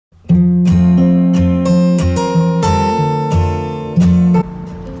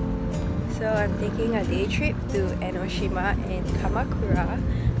trip to Enoshima and Kamakura.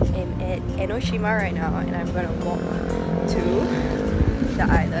 I'm at Enoshima right now and I'm gonna walk to the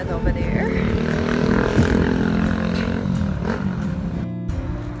island over there.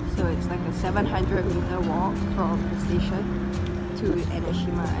 So it's like a 700-meter walk from the station to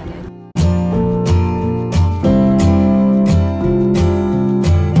Enoshima Island.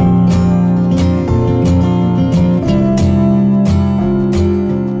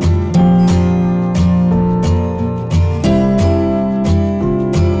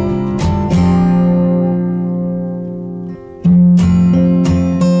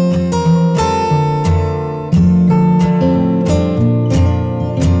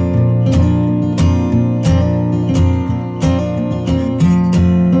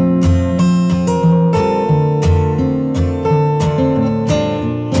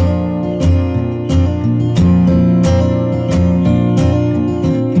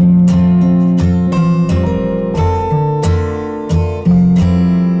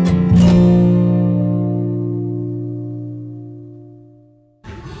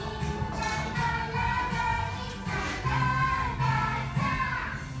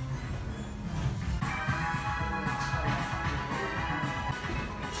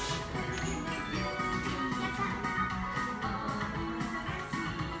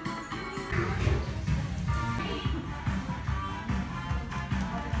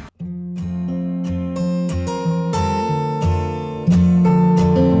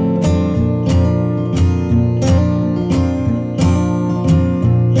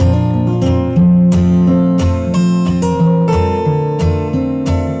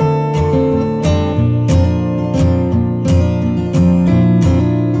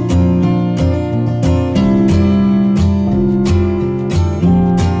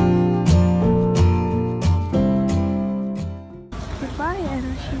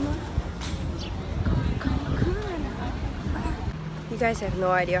 You guys have no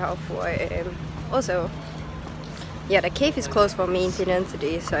idea how full I am. Also, yeah, the cave is closed for maintenance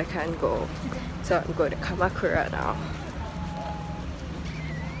today, so I can't go. So I'm going to Kamakura now.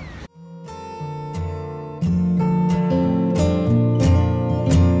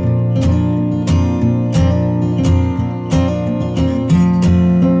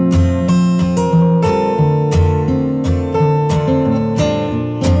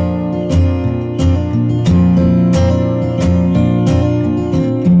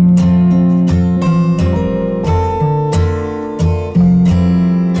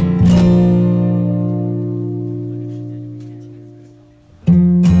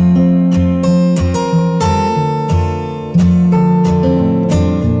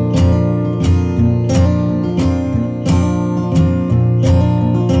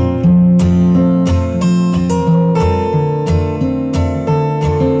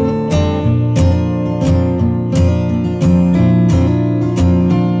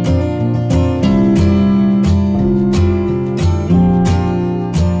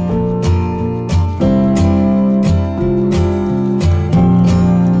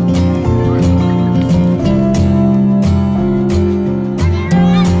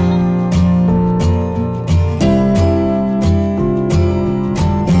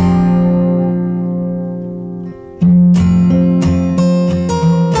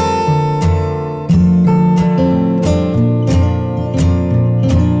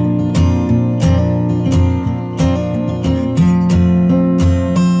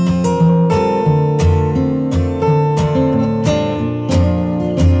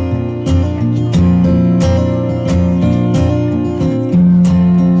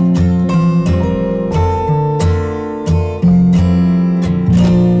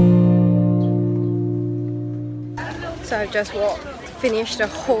 So I've just finished the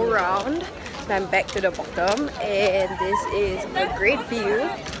whole round and I'm back to the bottom, and this is a great view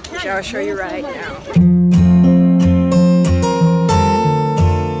which I'll show you right now.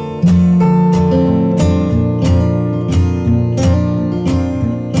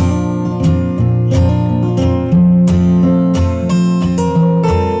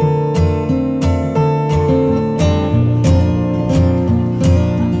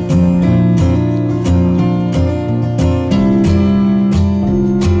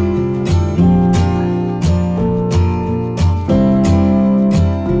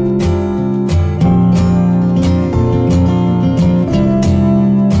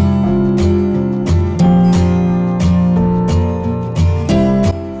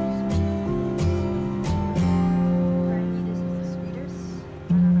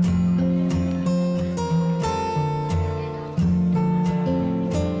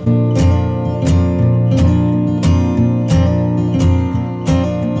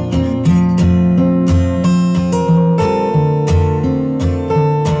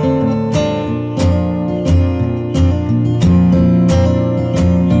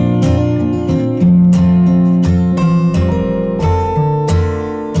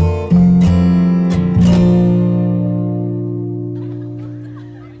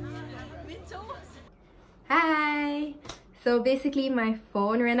 So basically my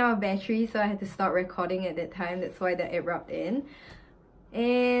phone ran out of battery, so I had to stop recording at that time. That's why that erupted in.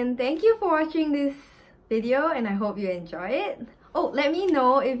 And thank you for watching this video, and I hope you enjoy it. Oh, let me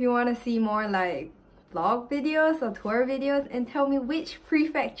know if you want to see more like vlog videos or tour videos, and tell me which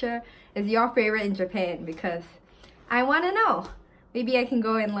prefecture is your favorite in Japan, because I want to know. Maybe I can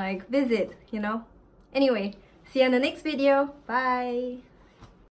go and like visit, you know? Anyway, see you in the next video. Bye!